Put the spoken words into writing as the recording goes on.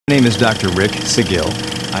My name is DrRic Sigil.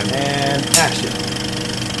 And action.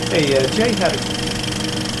 Hey, Jay had a...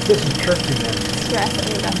 This is Kirk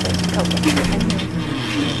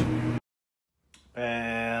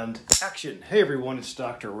And action. Hey everyone, it's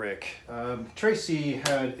DrRic. Tracy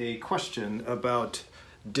had a question about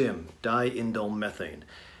DIM, diindole methane.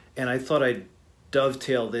 And I thought I'd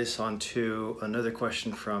dovetail this onto another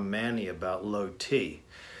question from Manny about low T.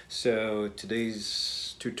 So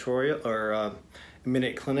today's tutorial, or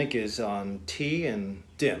minute clinic, is on T and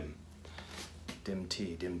DIM. DIM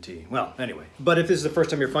T. Well, anyway. But if this is the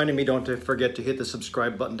first time you're finding me, don't forget to hit the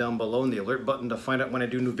subscribe button down below and the alert button to find out when I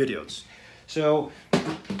do new videos. So,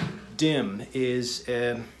 DIM is,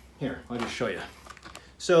 here, I'll just show you.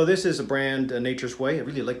 So this is a brand, Nature's Way. I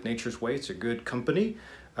really like Nature's Way. It's a good company.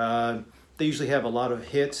 They usually have a lot of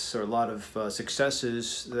hits or a lot of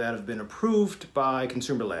successes that have been approved by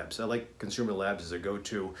consumer labs. I like consumer labs as a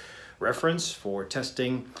go-to reference for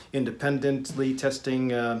testing, independently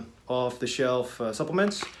testing off-the-shelf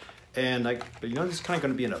supplements. And this is kind of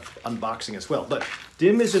going to be an unboxing as well. But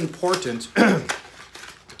DIM is important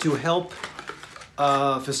to help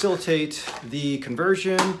facilitate the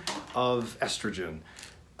conversion of estrogen.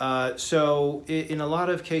 So in a lot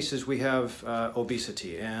of cases we have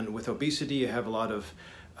obesity, and with obesity you have a lot of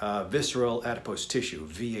visceral adipose tissue,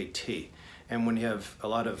 VAT. And when you have a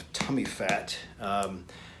lot of tummy fat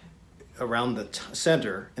around the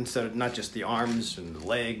center, instead of not just the arms and the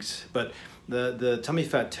legs, but the tummy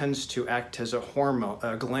fat tends to act as a hormone,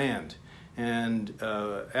 gland, and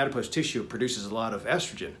adipose tissue produces a lot of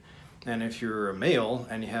estrogen. And if you're a male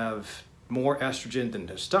and you have more estrogen than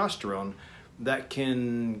testosterone, that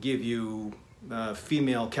can give you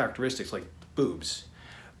female characteristics like boobs,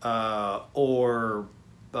 or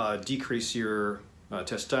decrease your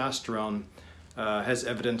testosterone, as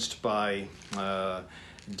evidenced by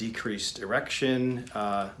decreased erection,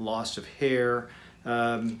 loss of hair,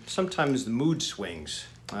 sometimes the mood swings,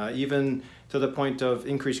 even to the point of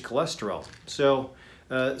increased cholesterol. So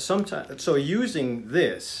so using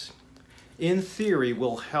this, in theory,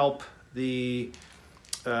 will help the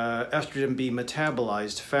estrogen be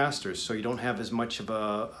metabolized faster, so you don't have as much of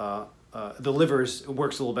the liver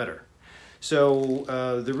works a little better.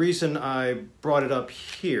 So the reason I brought it up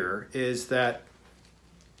here is that,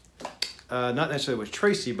 not necessarily with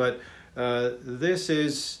Tracy, but this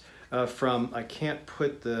is from, I can't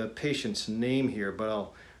put the patient's name here, but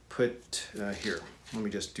I'll put here. Let me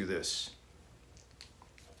just do this.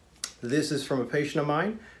 This is from a patient of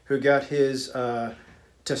mine who got his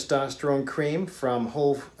testosterone cream from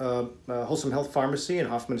Wholesome Health Pharmacy in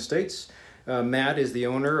Hoffman Estates. Matt is the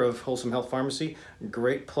owner of Wholesome Health Pharmacy.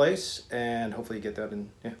 Great place, and hopefully you get that in.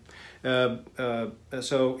 Yeah.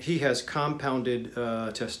 So he has compounded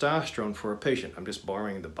testosterone for a patient. I'm just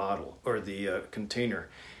borrowing the bottle or the container.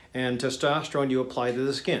 And testosterone you apply to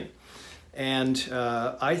the skin. And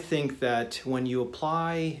I think that when you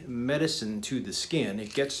apply medicine to the skin,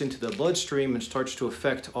 it gets into the bloodstream and starts to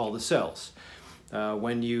affect all the cells.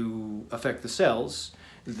 When you affect the cells,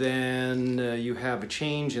 then you have a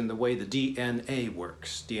change in the way the DNA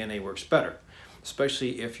works. DNA works better,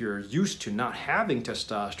 especially if you're used to not having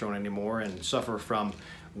testosterone anymore and suffer from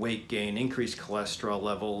weight gain, increased cholesterol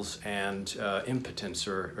levels, and impotence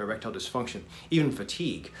or erectile dysfunction, even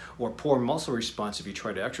fatigue, or poor muscle response if you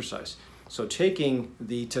try to exercise. So taking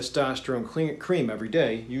the testosterone cream every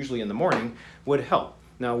day, usually in the morning, would help.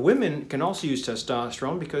 Now, women can also use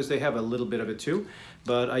testosterone because they have a little bit of it too,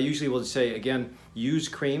 but I usually will say, again, use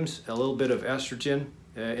creams, a little bit of estrogen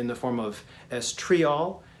in the form of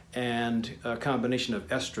estriol, and a combination of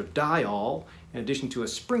estradiol, in addition to a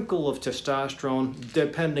sprinkle of testosterone,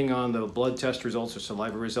 depending on the blood test results or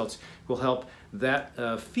saliva results, will help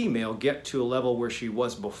that female get to a level where she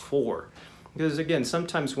was before. Because again,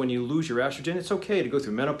 sometimes when you lose your estrogen, it's okay to go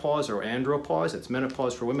through menopause or andropause. It's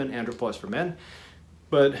menopause for women, andropause for men.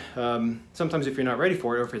 But sometimes if you're not ready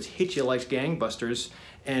for it, or if it's hit you like gangbusters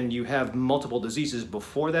and you have multiple diseases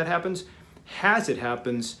before that happens, as it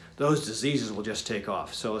happens, those diseases will just take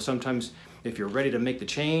off. So sometimes if you're ready to make the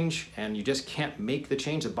change and you just can't make the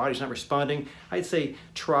change, the body's not responding, I'd say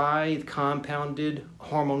try compounded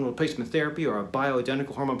hormone replacement therapy or a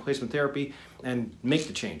bioidentical hormone replacement therapy and make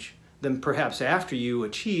the change. Then perhaps after you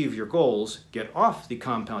achieve your goals, get off the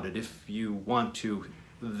compounded if you want to,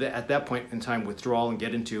 at that point in time, withdrawal and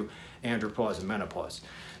get into andropause and menopause.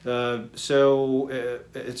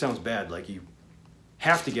 It sounds bad, like you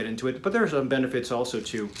have to get into it, but there are some benefits also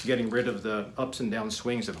to getting rid of the ups and down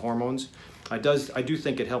swings of hormones. I do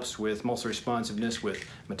think it helps with muscle responsiveness, with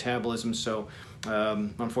metabolism. So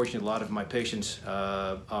unfortunately, a lot of my patients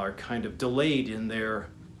are kind of delayed in their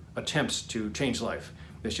attempts to change life.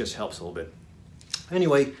 This just helps a little bit.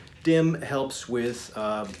 Anyway, DIM helps with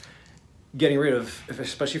getting rid of,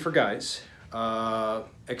 especially for guys,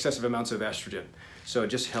 excessive amounts of estrogen. So it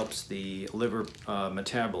just helps the liver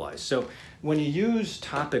metabolize. So when you use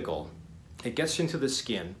topical, it gets into the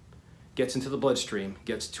skin, gets into the bloodstream,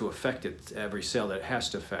 gets to affect it, every cell that it has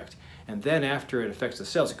to affect. And then after it affects the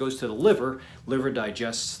cells, it goes to the liver. Liver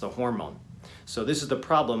digests the hormone. So this is the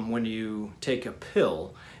problem when you take a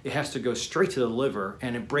pill. It has to go straight to the liver,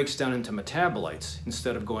 and it breaks down into metabolites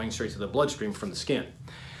instead of going straight to the bloodstream from the skin.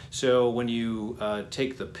 So when you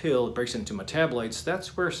take the pill, it breaks into metabolites.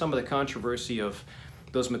 That's where some of the controversy of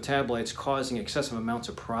those metabolites causing excessive amounts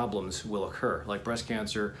of problems will occur, like breast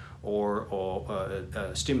cancer or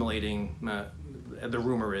stimulating, the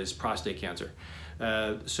rumor is prostate cancer.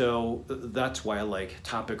 So that's why I like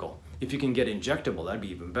topical. If you can get injectable, that'd be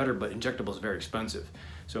even better, but injectable is very expensive.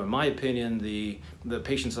 So in my opinion, the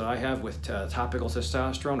patients that I have with topical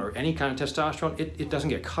testosterone or any kind of testosterone, it doesn't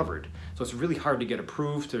get covered. So it's really hard to get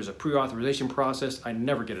approved. There's a pre-authorization process. I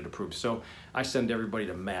never get it approved. So I send everybody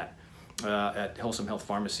to Matt at Wholesome Health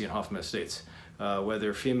Pharmacy in Hoffman Estates,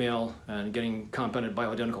 whether female and getting compounded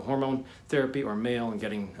bioidentical hormone therapy or male and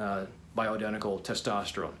getting bioidentical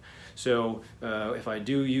testosterone. So if I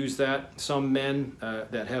do use that, some men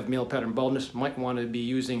that have male pattern baldness might want to be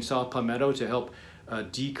using saw palmetto to help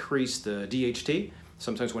decrease the DHT.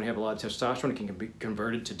 Sometimes when you have a lot of testosterone, it can be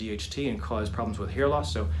converted to DHT and cause problems with hair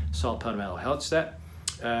loss, so saw palmetto helps that.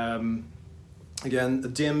 Again, the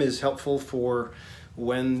DIM is helpful for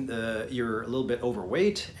when you're a little bit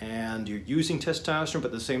overweight and you're using testosterone, but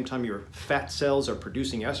at the same time your fat cells are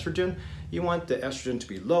producing estrogen. You want the estrogen to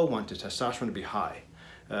be low, want the testosterone to be high.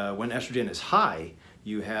 When estrogen is high,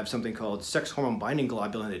 you have something called sex hormone binding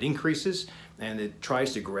globulin. It increases and it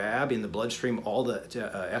tries to grab in the bloodstream all the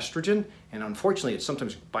estrogen, and unfortunately it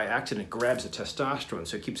sometimes by accident grabs the testosterone,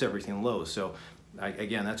 so it keeps everything low. So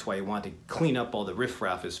again, that's why you want to clean up all the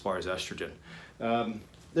riffraff as far as estrogen.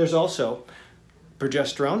 There's also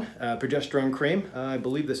progesterone, progesterone cream. I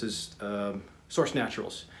believe this is Source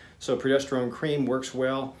Naturals. So progesterone cream works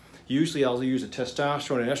well. Usually I'll use a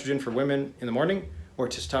testosterone and estrogen for women in the morning, or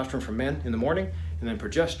testosterone for men in the morning, and then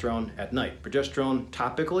progesterone at night. Progesterone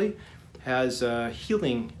topically has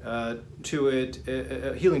healing to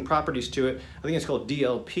it, healing properties to it. I think it's called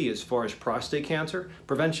DLP as far as prostate cancer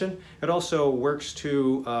prevention. It also works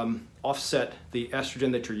to offset the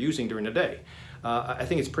estrogen that you're using during the day. I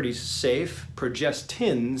think it's pretty safe.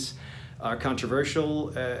 Progestins are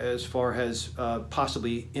controversial as far as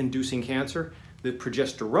possibly inducing cancer. The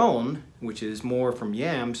progesterone, which is more from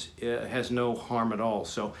yams, has no harm at all.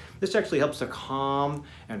 So this actually helps to calm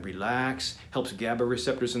and relax, helps GABA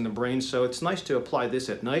receptors in the brain. So it's nice to apply this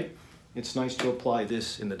at night. It's nice to apply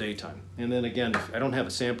this in the daytime. And then again, I don't have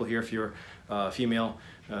a sample here if you're female,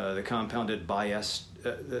 the compounded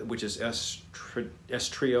which is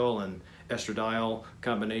estriol and estradiol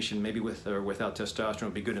combination, maybe with or without testosterone,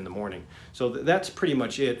 would be good in the morning. So that's pretty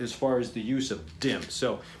much it as far as the use of DIM.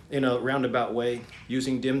 So in a roundabout way,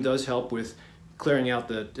 using DIM does help with clearing out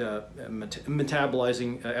the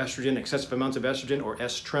metabolizing estrogen, excessive amounts of estrogen or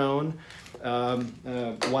estrone,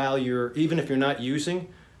 while even if you're not using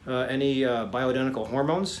any bioidentical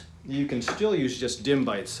hormones, you can still use just DIM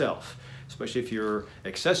by itself, especially if you're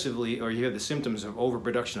excessively or you have the symptoms of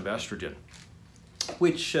overproduction of estrogen,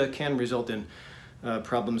 which can result in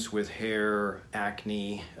problems with hair,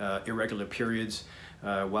 acne, irregular periods,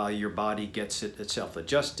 while your body gets itself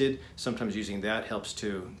adjusted. Sometimes using that helps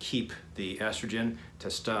to keep the estrogen,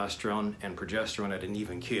 testosterone, and progesterone at an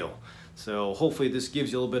even keel. So hopefully this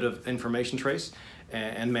gives you a little bit of information, Trace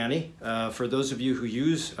and Manny. For those of you who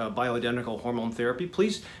use bioidentical hormone therapy,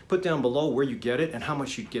 please put down below where you get it and how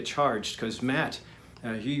much you get charged, because Matt,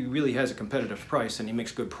 he really has a competitive price and he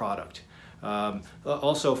makes good product.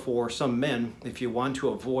 Also for some men, if you want to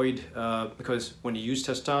avoid, because when you use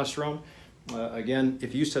testosterone, again,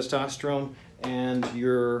 if you use testosterone and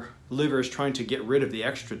your liver is trying to get rid of the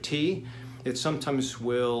extra T, it sometimes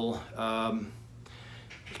will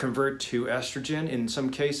convert to estrogen in some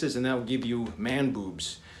cases, and that will give you man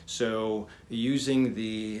boobs. So using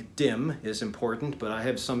the DIM is important, but I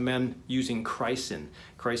have some men using chrysin.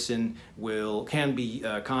 Chrysin can be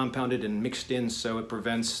compounded and mixed in, so it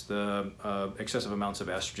prevents the excessive amounts of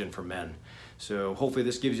estrogen for men. So hopefully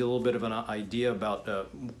this gives you a little bit of an idea about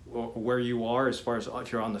where you are as far as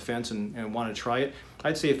if you're on the fence and want to try it.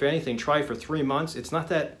 I'd say if anything, try it for 3 months. It's not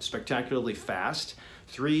that spectacularly fast.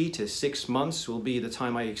 3 to 6 months will be the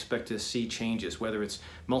time I expect to see changes, whether it's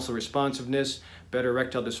muscle responsiveness, better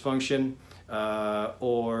erectile dysfunction,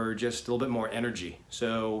 or just a little bit more energy.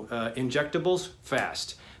 So injectables,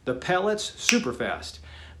 fast. The pellets, super fast.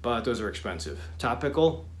 but those are expensive.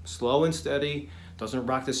 Topical, slow and steady, doesn't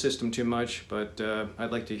rock the system too much, but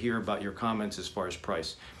I'd like to hear about your comments as far as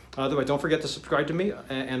price. Otherwise, don't forget to subscribe to me,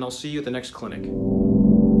 and I'll see you at the next clinic.